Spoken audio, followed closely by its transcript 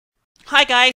Hi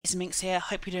guys, it's Minx here,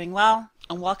 hope you're doing well,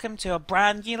 and welcome to a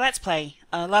brand new Let's Play.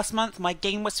 Last month, my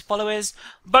Game Wars followers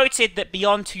voted that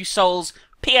Beyond Two Souls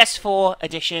PS4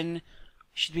 edition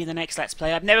should be the next Let's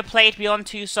Play. I've never played Beyond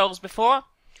Two Souls before.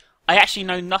 I actually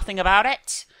know nothing about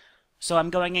it, so I'm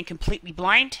going in completely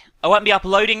blind. I won't be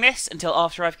uploading this until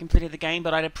after I've completed the game,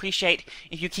 but I'd appreciate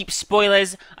if you keep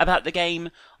spoilers about the game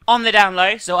on the down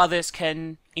low so others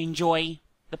can enjoy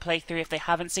the playthrough if they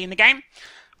haven't seen the game.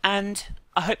 And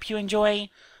I hope you enjoy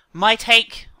my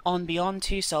take on Beyond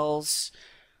Two Souls.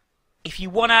 If you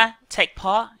want to take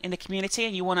part in the community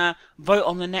and you want to vote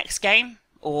on the next game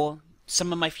or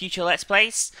some of my future Let's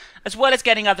Plays, as well as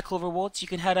getting other cool rewards, you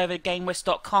can head over to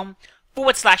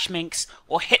gamewist.com/minx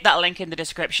or hit that link in the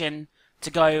description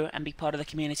to go and be part of the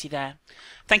community there.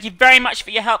 Thank you very much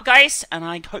for your help, guys, and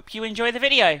I hope you enjoy the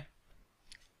video.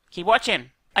 Keep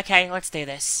watching. Okay, let's do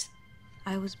this.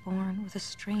 I was born with a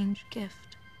strange gift.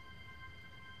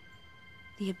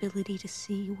 The ability to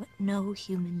see what no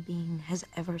human being has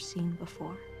ever seen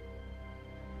before.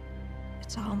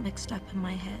 It's all mixed up in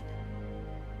my head.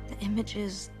 The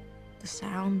images, the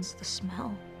sounds, the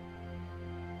smell.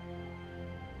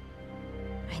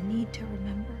 I need to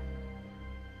remember.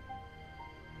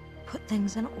 Put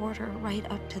things in order right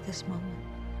up to this moment.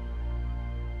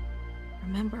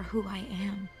 Remember who I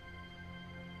am.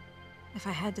 If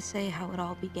I had to say how it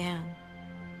all began,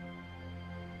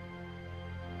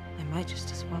 I might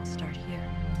just as well start here.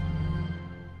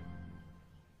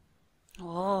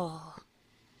 Oh.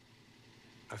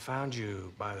 I found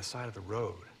you by the side of the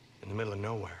road, in the middle of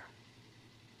nowhere.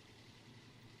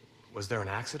 Was there an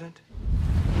accident?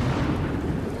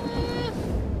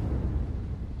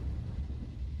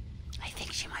 I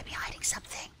think she might be hiding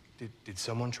something. Did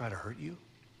someone try to hurt you?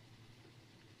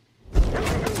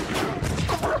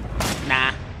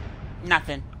 Nah,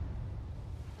 nothing.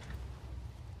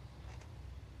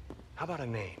 How about a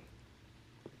name?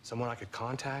 Someone I could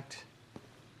contact?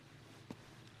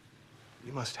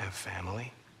 You must have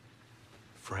family,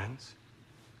 friends,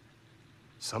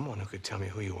 someone who could tell me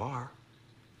who you are.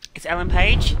 It's Ellen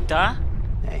Page, duh.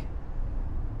 Hey.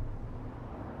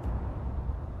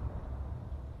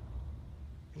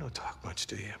 You don't talk much,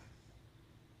 do you?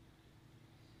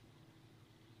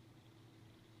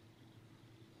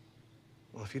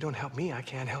 Well, if you don't help me, I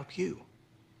can't help you.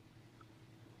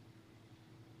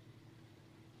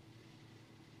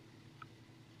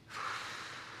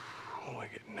 Oh, I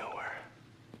get nowhere.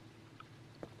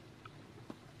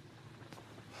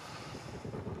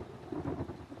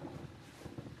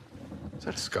 Is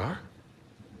that a scar?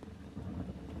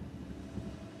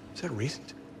 Is that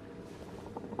recent?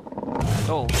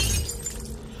 Oh.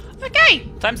 Okay,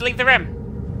 time to leave the room.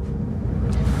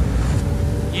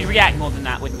 You'd react more than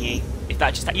that, wouldn't you? If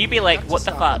that just... You'd be like, what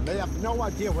the fuck? They have no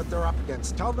idea what they're up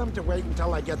against. Tell them to wait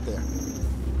until I get there.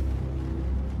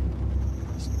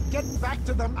 Get back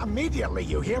to them immediately,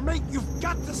 you hear me? You've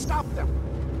got to stop them.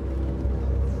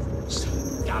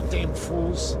 Goddamn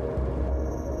fools.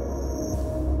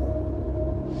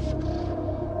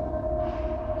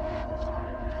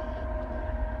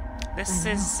 This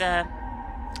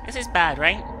is bad,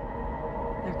 right?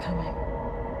 They're coming.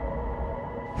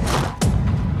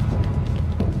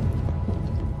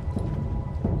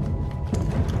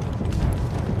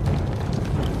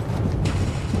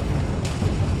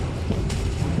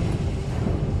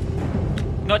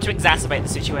 Not to exacerbate the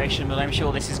situation, but I'm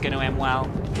sure this is going to end well.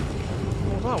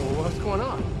 Hold on, what's going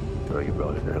on? Girl you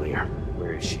brought in earlier.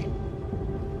 Where is she?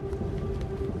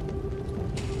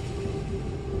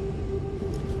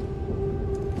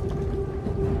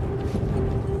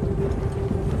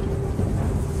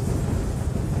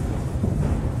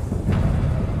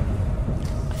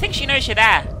 I think she knows you're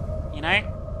there, you know?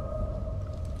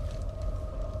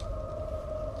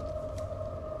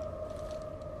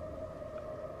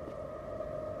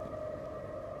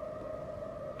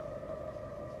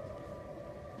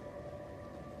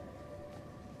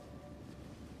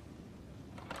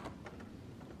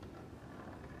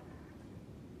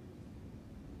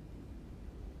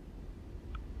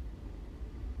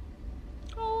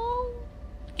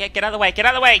 Get out of the way, get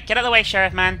out of the way, get out of the way,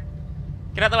 Sheriff man.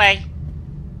 Get out of the way.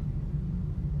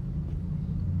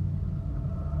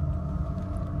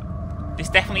 This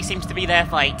definitely seems to be their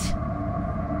fight.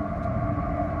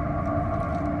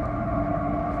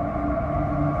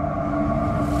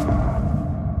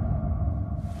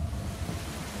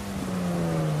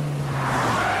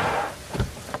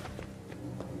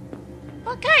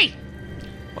 Okay.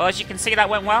 Well, as you can see, that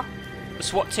went well. The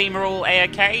SWAT team are all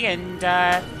A-okay, and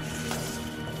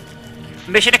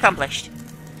mission accomplished.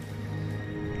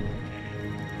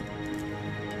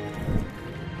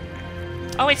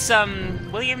 Oh, it's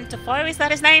William Defoe. Is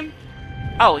that his name?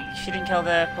 Oh, she didn't kill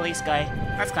the police guy.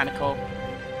 That's kind of cool.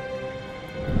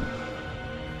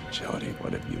 Jody,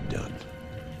 what have you done?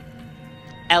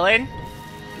 Ellen,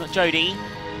 not Jodie.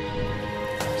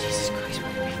 Jesus Christ,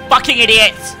 you fucking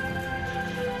idiot!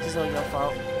 This is all your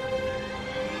fault.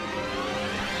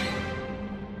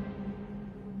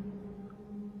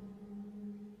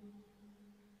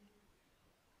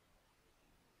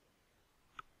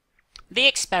 The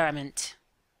experiment.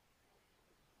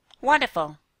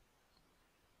 Wonderful.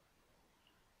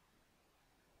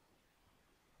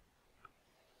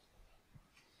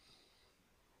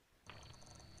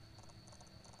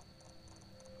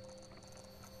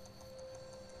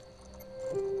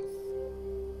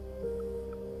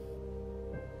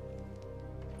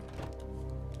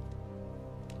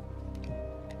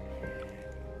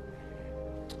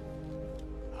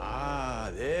 Ah,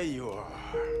 there you are.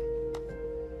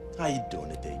 How you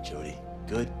doing today, Jody?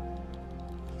 Good?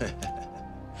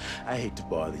 I hate to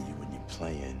bother you when you're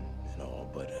playing and all,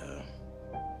 but,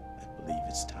 I believe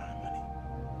it's time, honey.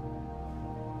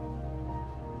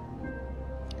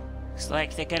 Looks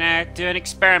like they're gonna do an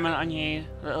experiment on you,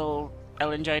 little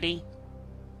Ellen Jodie.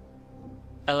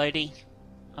 Elodie.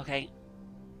 Okay.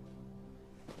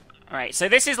 Alright, so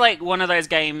this is like one of those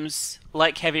games,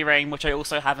 like Heavy Rain, which I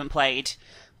also haven't played,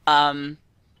 where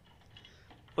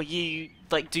you,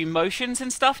 like, do motions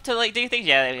and stuff to, like, do things?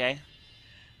 Yeah, there we go.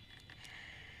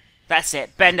 That's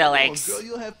it. Bend her legs. Oh, girl,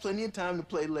 you'll have plenty of time to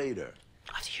play later.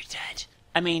 After you're dead.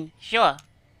 I mean, sure.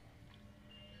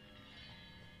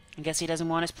 I guess he doesn't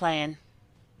want us playing.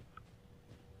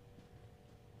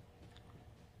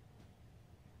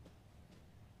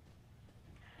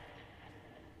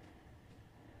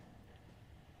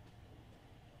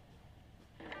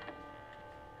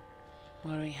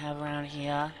 What do we have around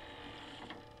here?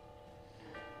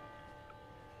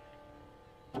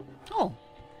 Oh.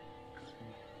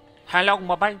 How long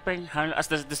my baby?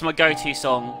 This is my go-to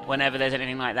song whenever there's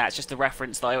anything like that. It's just a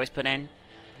reference that I always put in.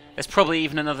 There's probably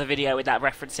even another video with that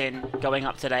reference in going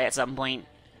up today at some point.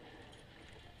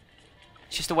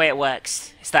 It's just the way it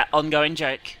works. It's that ongoing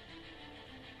joke.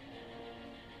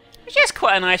 It's just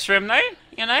quite a nice room though,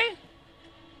 you know?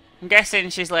 I'm guessing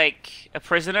she's like a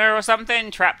prisoner or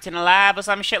something, trapped in a lab or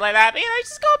some shit like that. But you know,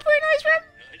 she's got a pretty nice room.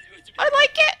 I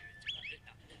like it.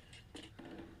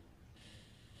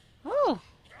 Oh.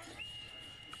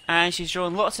 And she's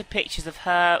drawn lots of pictures of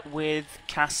her with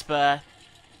Casper,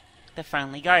 the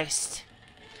friendly ghost.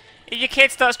 If your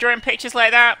kid starts drawing pictures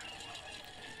like that,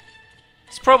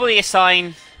 it's probably a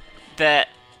sign that...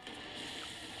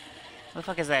 What the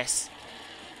fuck is this?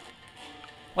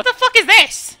 What the fuck is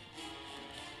this?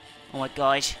 Oh my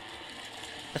gosh.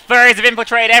 The furries have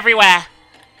infiltrated everywhere!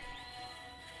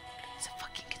 It's a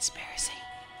fucking conspiracy.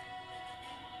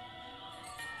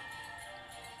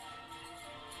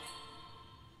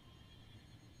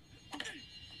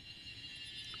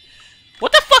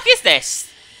 What the fuck is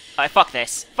this? Alright, fuck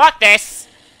this. Fuck this!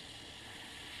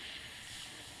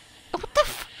 What the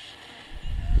f-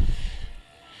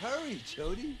 Hurry,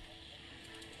 Jody.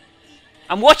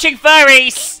 I'm watching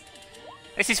furries!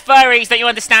 This is furries, don't you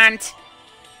understand?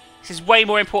 This is way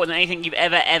more important than anything you've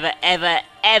ever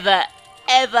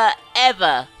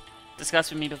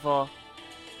discussed with me before.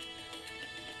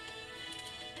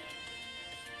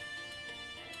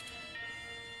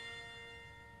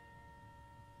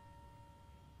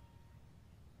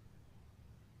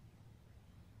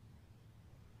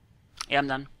 Yeah, I'm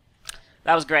done.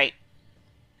 That was great.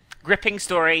 Gripping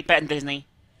story, better than Disney.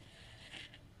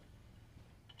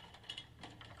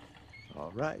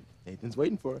 All right, Nathan's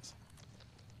waiting for us.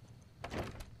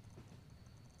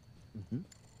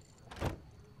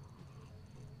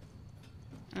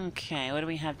 Okay, what do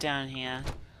we have down here?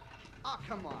 Oh,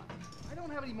 come on. I don't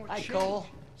have any more Hi, change. Cole.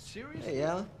 Seriously? Hey,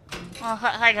 Alan. Oh,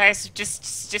 hi guys.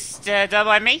 Just don't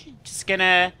mind me. Just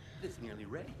gonna... It's nearly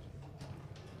ready.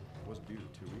 Was due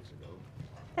 2 weeks ago.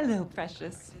 Hello,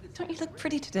 precious. Don't you look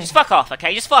pretty today? Just fuck off,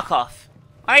 okay? Just fuck off.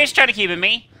 I know you're just trying to humor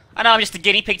me. I know I'm just a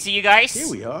guinea pig to you guys. Here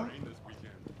we are.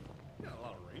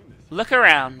 Look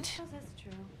around. Oh, that's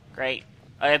true. Great.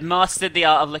 I have mastered the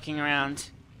art of looking around.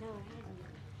 No, it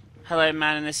hasn't. Hello,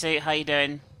 man in the suit. How you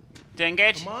doing? Doing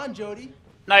good? Come on, Jody.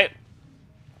 No.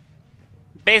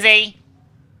 Busy.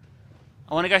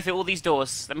 I want to go through all these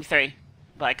doors. Let me through.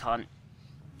 But I can't.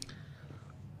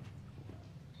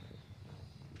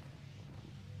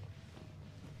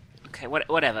 Okay,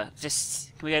 whatever.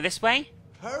 Just... Can we go this way?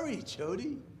 Hurry,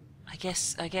 Jody. I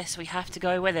guess we have to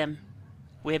go with him.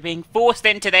 We're being forced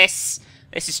into this.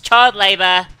 This is child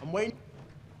labor. I'm waiting.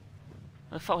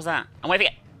 What the fuck was that? I'm waiting.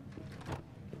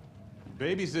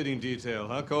 Babysitting detail,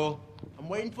 huh, Cole? I'm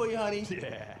waiting for you, honey.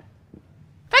 Yeah.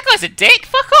 That guy's a dick.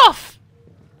 Fuck off.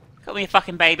 Got me a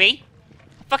fucking baby.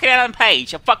 Fucking Ellen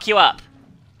Page. I'll fuck you up.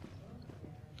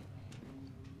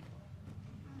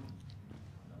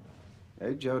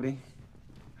 Hey, Jody.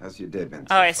 How's your day been?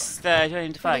 Oh, it's the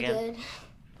Jodie Defoe again. Good.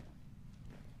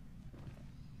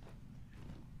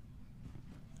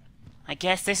 I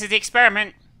guess this is the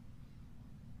experiment.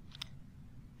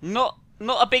 Not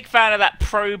a big fan of that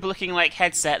probe looking like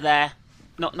headset there.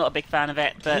 Not a big fan of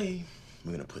it, but Okay,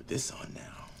 we're gonna put this on now.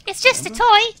 it's just a Remember?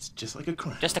 toy. It's just like a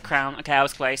crown. Just a crown. Okay, I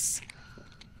was close.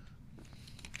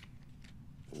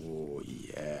 Oh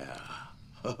yeah.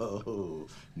 Oh,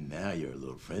 now you're a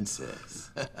little princess.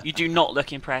 You do not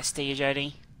look impressed, do you,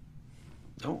 Jodie?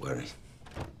 Don't worry.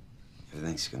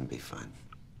 Everything's gonna be fine.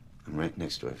 I'm right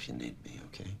next door if you need me,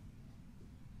 okay?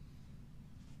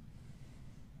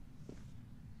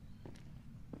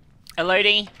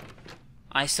 Elodie,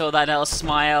 I saw that little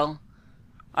smile.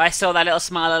 I saw that little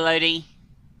smile, Elodie.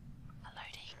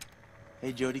 Elodie.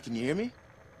 Hey, Jody, can you hear me?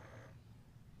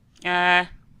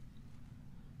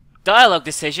 Dialogue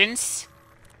decisions.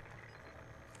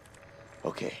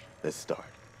 Okay, let's start.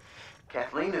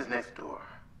 Kathleen is next door,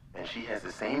 and she has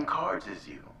the same cards as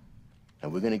you.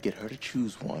 And we're gonna get her to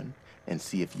choose one and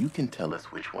see if you can tell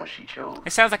us which one she chose.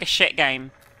 It sounds like a shit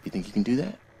game. You think you can do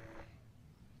that?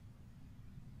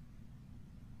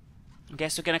 I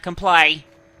guess we're gonna comply.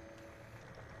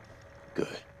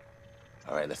 Good.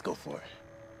 All right, let's go for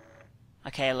it.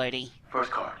 Okay, Elodie.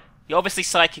 First card. You're obviously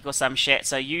psychic or some shit,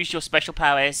 so use your special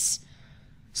powers.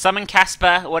 Summon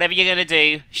Casper, whatever you're gonna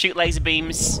do. Shoot laser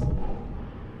beams.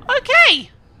 Okay!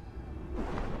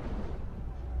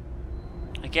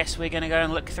 I guess we're gonna go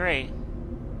and look through.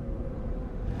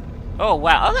 Oh,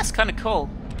 wow. Oh, that's kind of cool.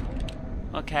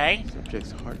 Okay.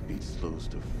 Subject's heartbeat slows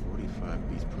to 45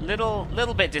 beats per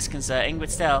Little bit disconcerting,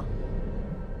 but still.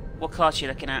 What cards are you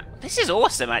looking at? This is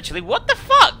awesome, actually. What the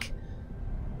fuck?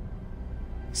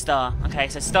 Star. Okay,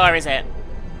 so star is it.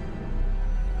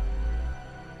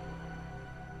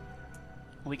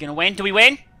 Are we gonna win? Do we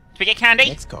win? Do we get candy?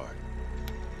 Next card.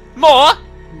 More?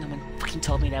 No one fucking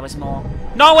told me there was more.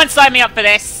 No one signed me up for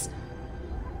this!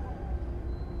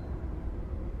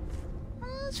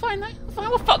 It's fine though. Fine.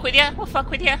 We'll fuck with you. We'll fuck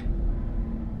with you.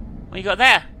 What you got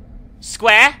there?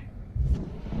 Square?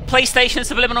 PlayStation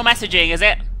subliminal messaging, is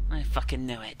it? I fucking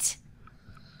knew it.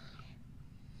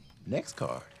 Next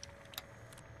card.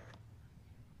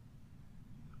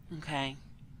 Okay.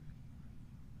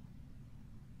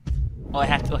 Oh, I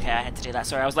had to. Okay, I had to do that.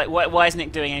 Sorry, I was like, why isn't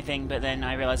it doing anything? But then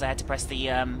I realized I had to press the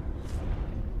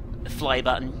fly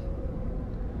button.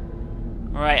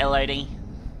 Right, Elodie.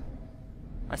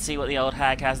 Let's see what the old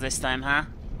hag has this time, huh?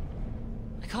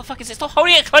 I can't fucking. Stop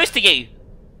holding it close to you.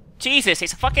 Jesus,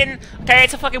 it's a fucking. Okay,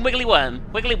 it's a fucking wiggly worm.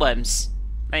 Wiggly worms.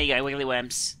 There you go, wiggly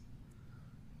worms.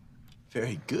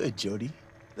 Very good, Jody.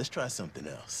 Let's try something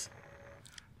else.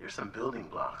 There's some building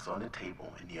blocks on the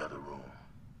table in the other room.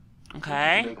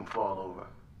 Okay. Make them fall over.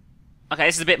 Okay,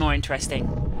 this is a bit more interesting.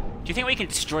 Do you think we can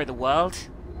destroy the world?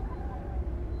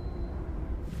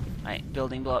 Right,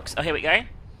 building blocks. Oh, here we go.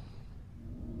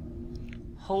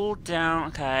 Hold down,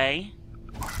 okay.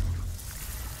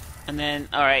 And then,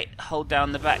 alright, hold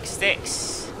down the back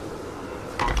sticks.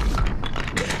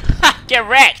 Ha! Get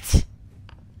wrecked!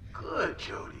 Good,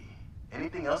 Jody.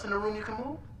 Anything else in the room you can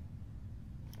move?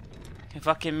 Can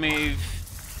fucking move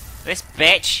this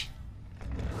bitch.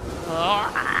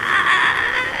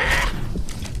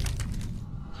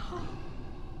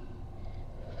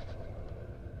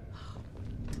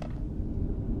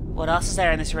 What else is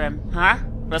there in this room? Huh?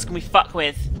 What else can we fuck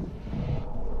with?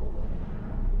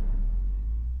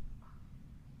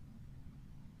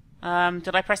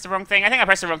 Did I press the wrong thing? I think I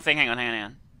pressed the wrong thing. Hang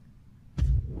on.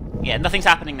 Yeah, nothing's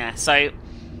happening there, so...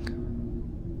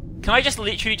 Can I just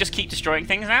literally just keep destroying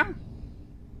things now?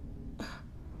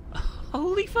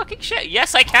 Holy fucking shit,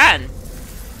 yes I can!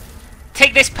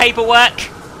 Take this paperwork!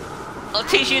 I'll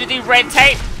teach you to do red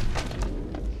tape!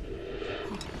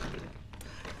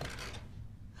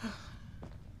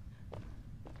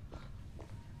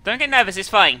 Don't get nervous, it's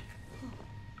fine.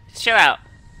 Just chill out.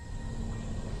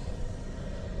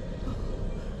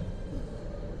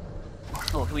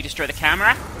 Oh, can we destroy the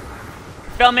camera?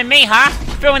 Filming me, huh?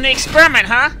 Filming the experiment,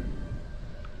 huh?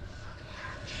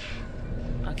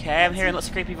 Okay, I'm hearing lots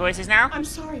of creepy voices now. I'm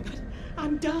sorry, but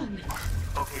I'm done.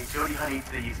 Okay, Jody, honey,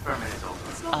 the experiment is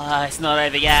over. It's not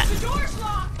over yet. The door's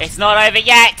locked. It's not over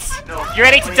yet! No, You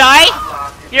ready to please, die?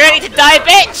 stop. You ready to die,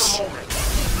 bitch?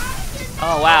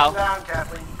 Oh, wow. Down,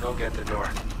 Kathleen. Go get the door.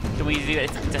 Can we do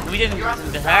it? We didn't do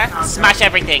her? Smash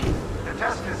everything. The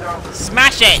test is over.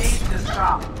 Smash You it! need to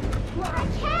stop. I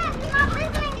can't. You're not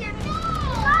listening to your dad.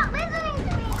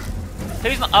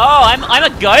 Who's not? Oh, I'm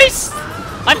a ghost?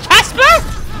 I'm Casper?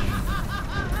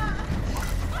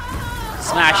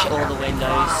 Smash all the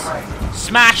windows.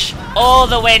 Smash all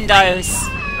the windows.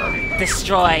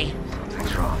 Destroy.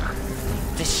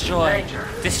 Destroy.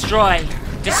 Destroy.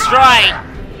 Destroy.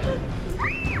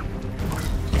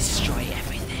 Destroy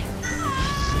everything.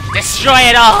 Destroy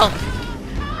it all.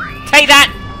 Take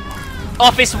that,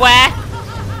 office wear.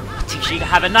 Teach you to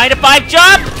have a 9-to-5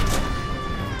 job.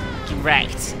 Get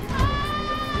wrecked.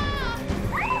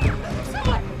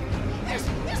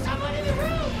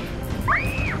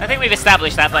 I think we've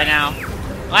established that by now.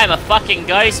 I am a fucking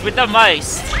ghost with the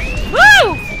most.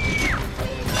 Woo!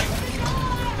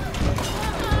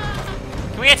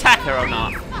 Can we attack her or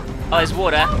not? Oh, there's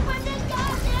water.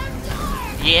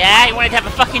 Yeah, you wanted to have a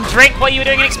fucking drink while you were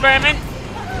doing an experiment?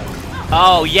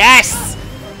 Oh, yes!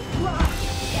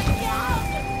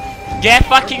 Get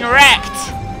fucking wrecked!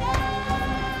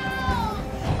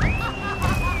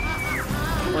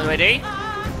 What do I do?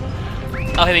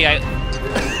 Oh, here we go.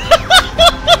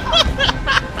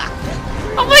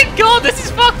 Oh my god, this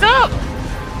is fucked up!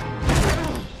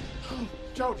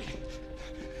 Jody.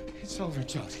 It's over,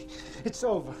 Jody. It's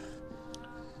over.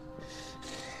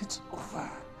 It's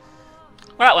over.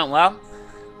 Well, that went well.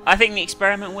 I think the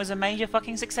experiment was a major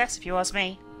fucking success, if you ask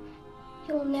me.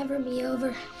 It will never be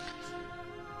over.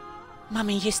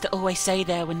 Mummy used to always say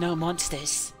there were no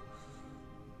monsters.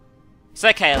 It's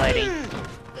okay, lady.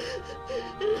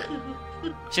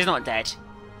 She's not dead.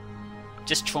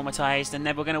 Just traumatized and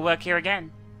never gonna work here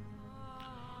again.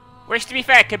 Which, to be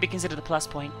fair, could be considered a plus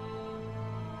point.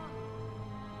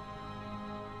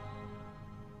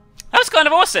 That was kind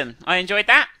of awesome. I enjoyed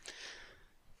that.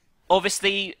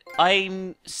 Obviously,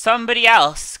 I'm somebody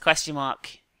else, question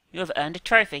mark. You have earned a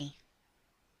trophy.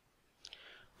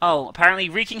 Oh, apparently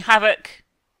wreaking havoc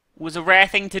was a rare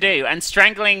thing to do, and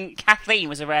strangling Kathleen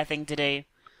was a rare thing to do.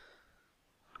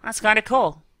 That's kind of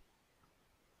cool.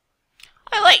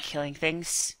 I like killing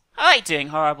things. I like doing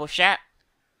horrible shit.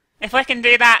 If I can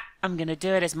do that, I'm gonna do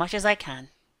it as much as I can.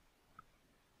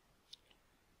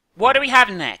 What do we have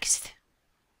next?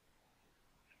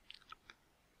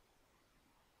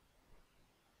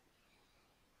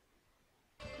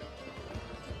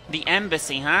 The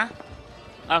embassy, huh?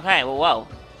 Okay, well, whoa.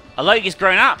 Alogi's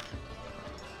grown up.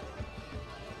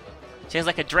 She has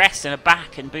like a dress and a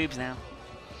back and boobs now.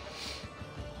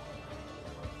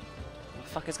 What the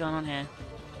fuck is going on here?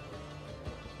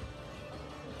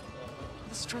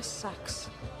 This dress sucks.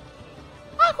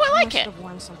 I quite like I should it. have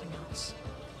worn something else.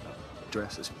 The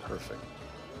dress is perfect.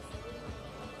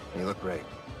 You look great.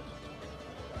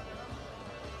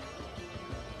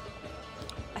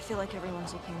 I feel like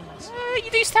everyone's looking at us.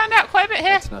 You do stand out quite a bit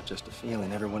here. It's not just a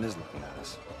feeling. Everyone is looking at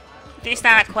us. You do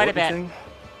stand out Most quite a bit. important thing,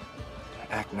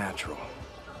 act natural.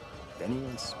 If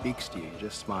anyone speaks to you, you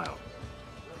just smile.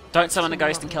 Don't summon a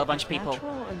ghost and kill a bunch of people.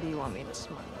 Natural, or do you want me to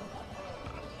smile?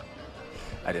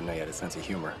 I didn't know you had a sense of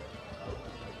humor.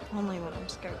 Only when I'm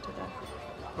scared to death.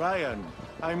 Ryan,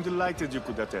 I'm delighted you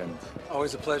could attend.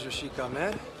 Always a pleasure, Sheik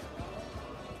Ahmed.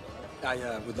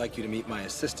 I would like you to meet my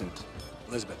assistant,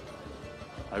 Elizabeth.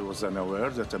 I was unaware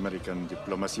that American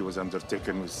diplomacy was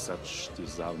undertaken with such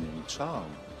disarming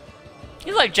charm.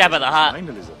 He's like Jabba the Hutt. Mine,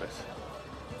 Elizabeth.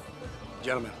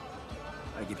 Gentlemen,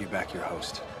 I give you back your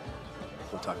host.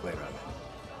 We'll talk later on it.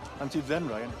 Until then,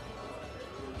 Ryan.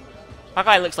 That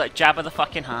guy looks like Jabba the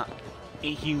fucking Hutt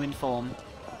in human form.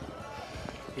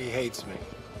 He hates me.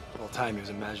 The whole time he was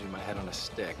imagining my head on a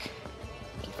stick.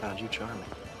 He found you charming.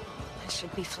 I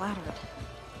should be flattered.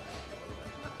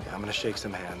 Yeah, I'm gonna shake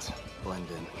some hands, blend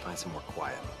in, find somewhere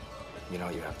quiet. You know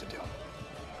what you have to do.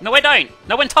 No, I don't.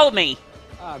 No one told me.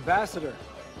 Ambassador,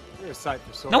 you're a sight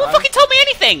for sore No one eyes. fucking told me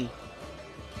anything.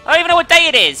 I don't even know what day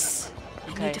it is.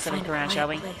 I Okay, need to let's have a find look around, shall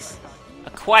we? place. A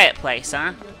quiet place,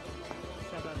 huh?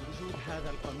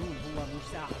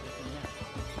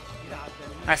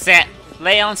 That's it.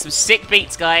 Lay on some sick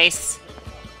beats, guys.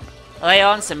 Lay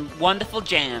on some wonderful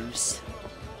jams.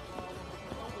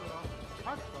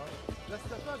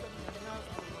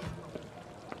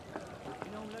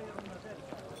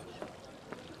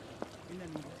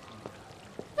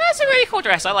 That's a really cool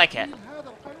dress. I like it.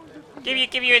 Give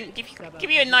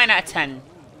you a 9 out of 10.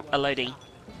 A Lodi.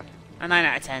 A 9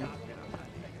 out of 10.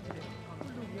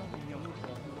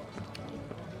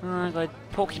 Oh, I got a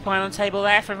porcupine on the table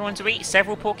there for everyone to eat.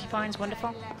 Several porcupines. Wonderful.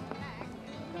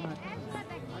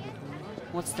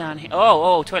 What's down here?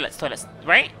 Oh, toilets.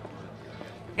 Right?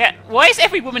 Yeah. Why is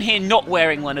every woman here not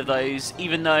wearing one of those,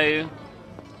 even though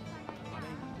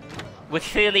we're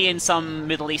clearly in some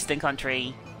Middle Eastern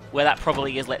country where that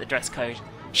probably is like the dress code?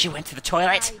 She went to the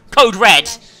toilet. Code red.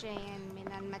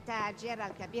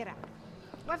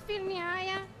 Oh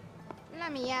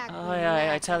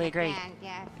yeah, I totally agree.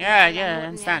 Yeah, I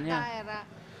understand, yeah.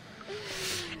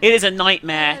 It is a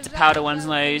nightmare to powder one's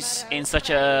nose in such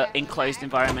a enclosed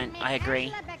environment, I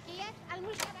agree.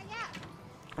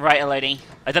 Right, Elodie.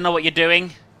 I don't know what you're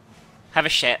doing. Have a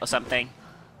shit or something.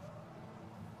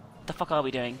 What the fuck are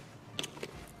we doing?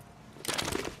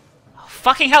 Oh,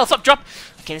 fucking hell, stop drop!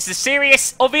 Okay, this is a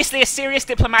serious, obviously a serious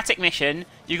diplomatic mission.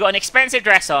 You've got an expensive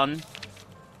dress on.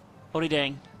 What are you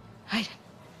doing?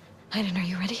 Aiden, are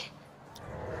you ready?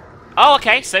 Oh,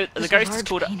 okay, so the There's ghost a is large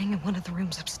called... painting in one of the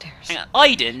rooms upstairs. Hang on,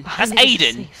 Aiden? That's Behind it is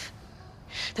a Aiden. safe.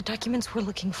 The documents we're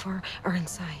looking for are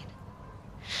inside.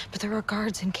 But there are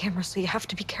guards and cameras, so you have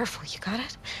to be careful. You got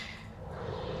it?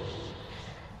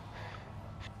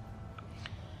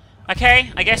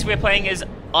 Okay, I guess we're playing as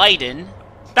Aiden.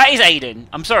 That is Aiden.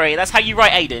 I'm sorry, that's how you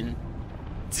write Aiden.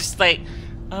 It's just like...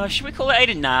 should we call it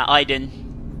Aiden? Nah,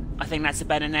 Aiden. I think that's a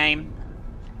better name.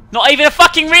 Not even a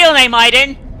fucking real name,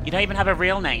 Aiden! You don't even have a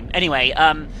real name. Anyway,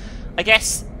 I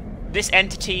guess this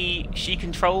entity she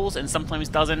controls and sometimes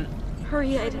doesn't.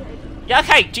 Hurry, Aiden. Yeah,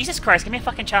 okay, Jesus Christ, give me a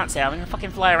fucking chance here. I'm gonna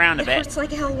fucking fly around a bit. It hurts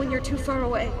like hell when you're too far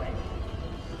away.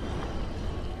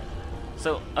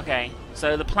 So, okay.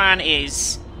 So the plan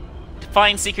is to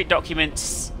find secret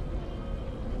documents,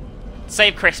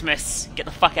 save Christmas, get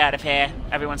the fuck out of here.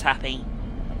 Everyone's happy.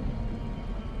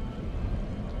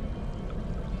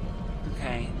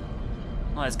 Okay.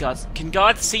 Oh, there's guards. Can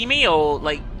guards see me, or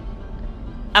like,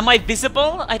 am I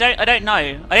visible? I don't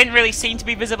know. I didn't really seem to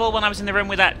be visible when I was in the room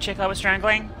with that chick I was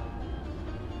strangling.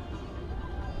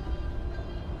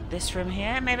 This room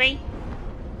here, maybe?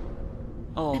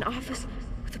 Oh. An office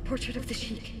with a portrait of the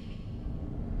Sheik.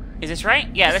 Is this right?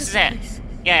 Yeah, this is it.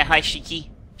 Yeah, hi, Shiki.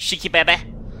 Shiki baby.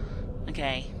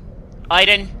 Okay.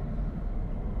 Aiden.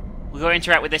 We gotta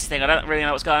interact with this thing. I don't really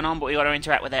know what's going on, but we gotta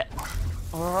interact with it.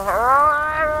 What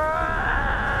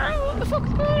the fuck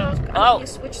is going on? Oh!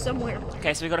 Switch somewhere.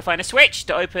 Okay, so we gotta find a switch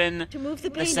to open move the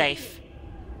the safe.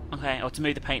 Okay, or to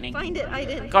move the painting. Find it,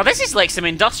 Aiden. God, this is like some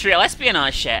industrial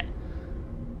espionage shit.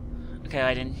 Okay,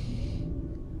 Aiden.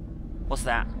 What's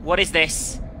that? What is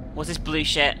this? What's this blue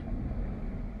shit?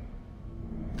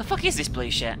 The fuck is this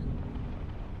blue shit?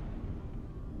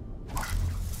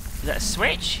 Is that a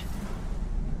switch?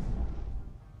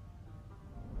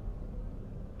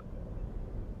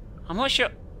 I'm not sure.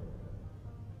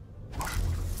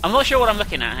 I'm not sure what I'm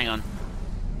looking at. Hang on.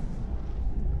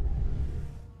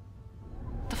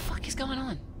 What the fuck is going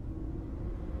on?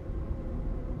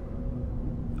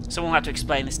 Someone will have to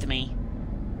explain this to me.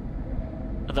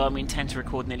 Although we intend to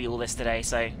record nearly all this today,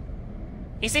 so...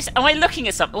 Is this... Am I looking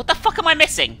at something? What the fuck am I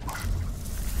missing?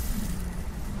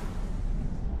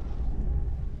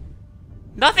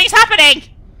 Nothing's happening!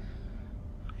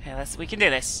 Okay, we can do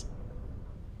this.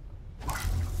 What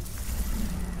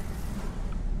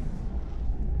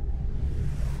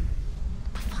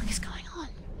the fuck is going on?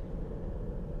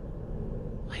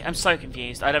 Wait, I'm so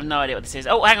confused. I have no idea what this is.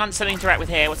 Oh, hang on, something to interact with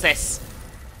here. What's this?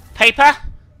 Paper?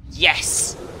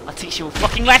 Yes! I'll teach you a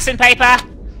fucking lesson, paper!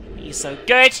 You're so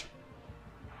good!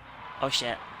 Oh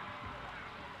shit.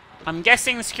 I'm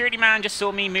guessing the security man just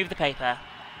saw me move the paper.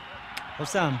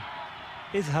 حسام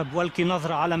اذهب والقي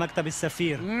نظرة على مكتب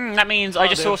السفير. That means I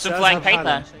just saw some flying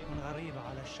paper.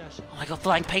 Oh my god,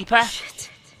 flying paper? Shit.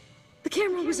 The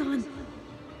camera was on.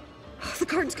 The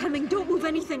guard's coming. Don't move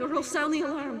anything or he'll sound the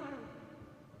alarm.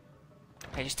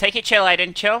 Okay, just take it chill,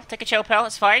 Aiden. Chill. Take a chill pill,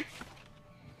 it's fine.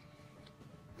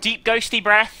 Deep ghosty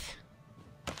breath.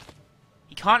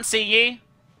 He can't see you.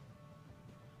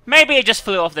 Maybe it just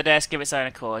flew off the desk of its own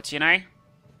accord, you know?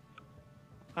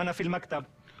 أنا في المكتب.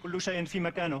 كل شيء في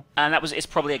مكانه. And it's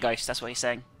probably a ghost, that's what he's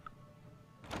saying.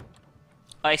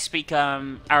 I speak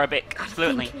Arabic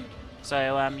fluently.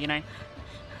 So, you know.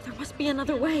 There must be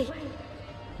another way.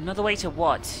 Another way to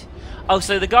what? Oh,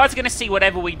 so the guard's gonna see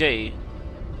whatever we do.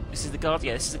 This is the guard?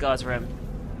 Yeah, this is the guard's room.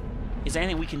 Is there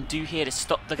anything we can do here to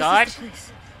stop the guard?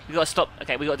 We gotta stop.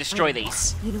 Okay, we gotta destroy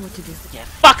these. You know what to do. Yeah,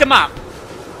 fuck them up!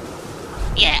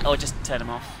 Yeah, or just turn them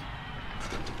off.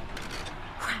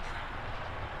 Crap.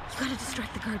 You gotta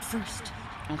distract the guard first.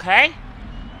 Okay.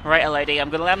 Right, Elodie,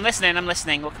 I'm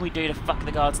listening. What can we do to fuck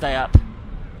the guard's day up?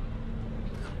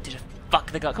 To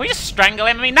fuck the guard. Can we just strangle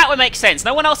him? I mean, that would make sense.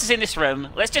 No one else is in this room.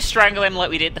 Let's just strangle him like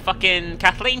we did the fucking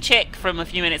Kathleen chick from a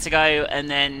few minutes ago, and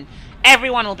then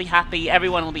everyone will be happy,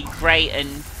 everyone will be great, and...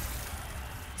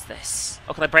 What's this?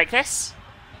 Oh, can I break this?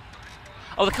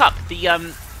 Oh, the cup.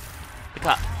 The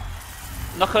cup.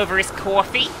 Knock over his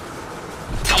coffee.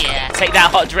 Yeah, take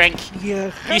that hot drink.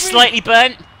 Yeah. You slightly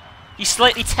burnt? You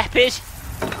slightly tepid?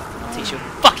 I'll teach you a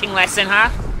fucking lesson, huh?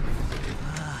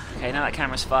 Okay, now that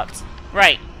camera's fucked.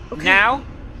 Right, okay. Now,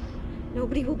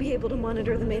 Nobody will be able to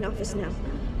monitor the main office now.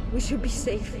 We should be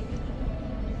safe.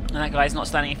 And that guy's not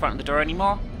standing in front of the door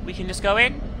anymore. We can just go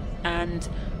in and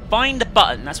find the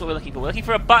button. That's what we're looking for. We're looking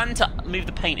for a button to move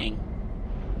the painting.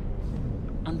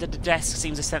 Under the desk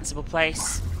seems a sensible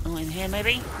place. Oh, in here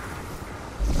maybe?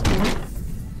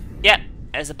 Yep,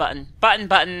 there's a button.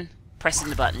 Button. Pressing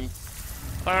the button.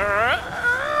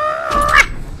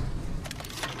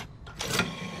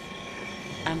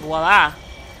 And voila.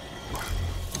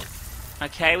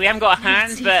 Okay, we haven't got a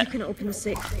hand, but you can open the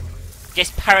safe.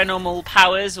 Just paranormal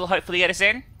powers will hopefully get us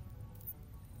in.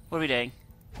 What are we doing?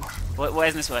 Why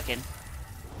isn't this working?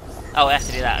 Oh, we have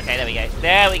to do that. Okay, there we go.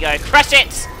 There we go. Crush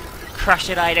it! Crush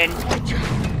it, Aiden.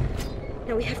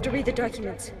 Now we have to read the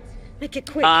documents. Make it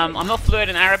quick. I'm not fluent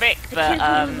in Arabic, but I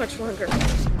can't much longer.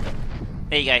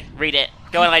 there you go. Read it.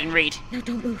 Go on, Aiden, read. No,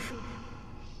 don't move.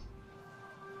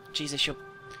 Jesus, you're...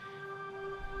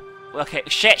 Okay,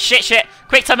 shit.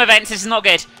 Quick time events, this is not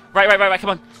good. Right, come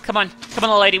on,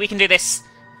 little lady, we can do this.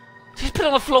 Just put it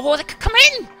on the floor, come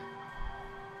in!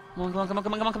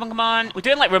 Come on. We're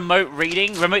doing like remote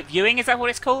reading, remote viewing, is that what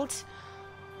it's called?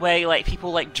 Where like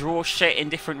people like draw shit in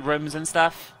different rooms and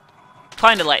stuff.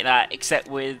 Kinda like that, except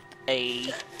with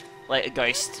a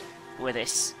ghost with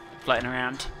this floating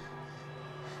around.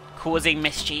 Causing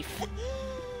mischief.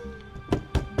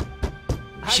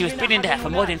 She was been in there for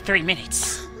more than 3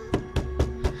 minutes.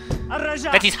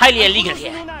 That is highly illegal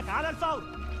here.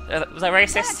 Was that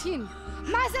racist?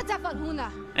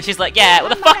 And she's like, yeah, what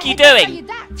the fuck are you doing?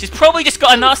 She's probably just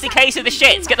got a nasty case of the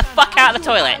shits. Get the fuck out of the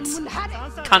toilet.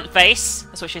 Cunt face.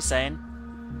 That's what she's saying.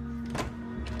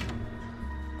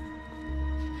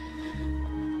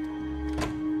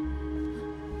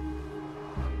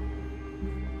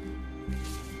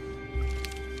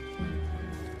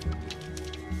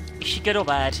 Is she good or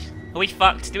bad? Are we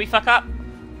fucked? Did we fuck up?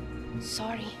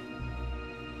 Sorry.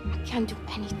 I can't do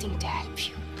anything to help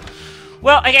you.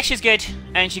 Well, I guess she's good,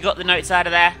 and she got the notes out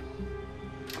of there.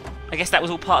 I guess that was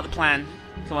all part of the plan.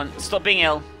 Come on, stop being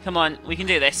ill. Come on, we can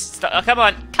do this. Stop. Oh, come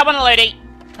on, lady.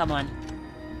 Come on.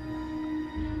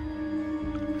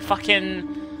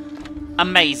 Fucking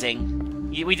amazing.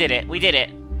 We did it.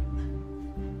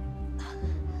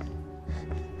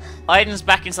 Aiden's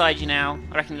back inside you now.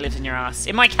 I reckon he lives in your ass.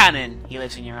 In my canon, he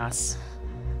lives in your ass.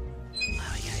 There we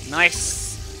go.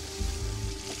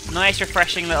 Nice,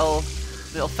 refreshing little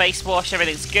face wash.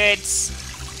 Everything's good.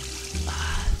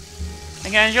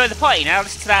 I'm gonna enjoy the party now.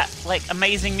 Listen to that like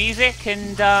amazing music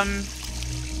and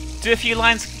do a few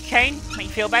lines of cocaine. Make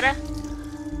you feel better.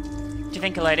 What do you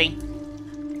think, lady?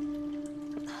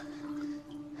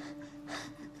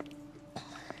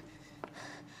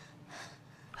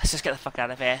 Let's just get the fuck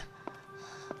out of here.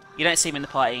 You don't seem in the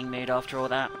partying mood after all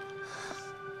that.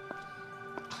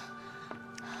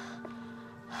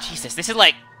 Jesus, this is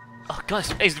like... Oh god,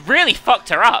 it's really fucked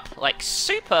her up. Like,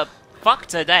 super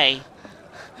fucked her day.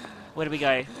 Where do we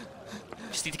go?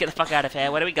 Just need to get the fuck out of here.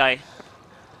 Where do we go?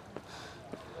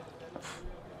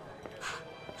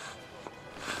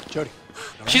 Jody.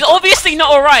 She's obviously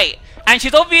not alright. And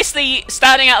she's obviously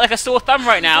standing out like a sore thumb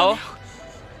right now.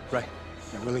 Right.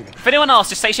 Yeah, we're leaving. If anyone else,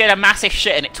 just say she had a massive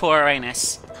shit and it tore her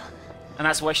anus. And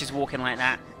that's why she's walking like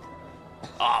that.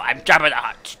 Oh, I'm Jabba the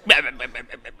Hutt.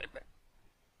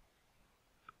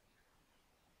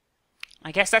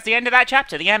 I guess that's the end of that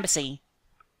chapter, the embassy.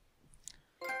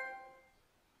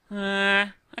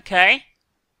 Okay.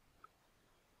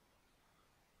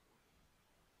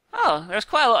 Oh, there's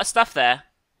quite a lot of stuff there.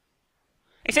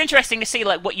 It's interesting to see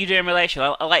like what you do in relation.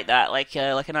 I like that, like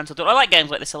an Until Dawn. I like games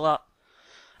like this a lot.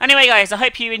 Anyway, guys, I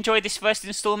hope you enjoyed this first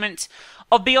installment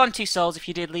of Beyond Two Souls. If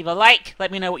you did, leave a like.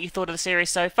 Let me know what you thought of the series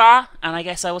so far, and I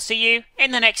guess I will see you in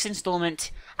the next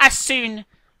installment as soon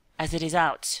as it is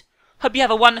out. Hope you have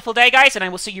a wonderful day, guys, and I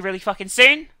will see you really fucking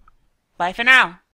soon. Bye for now.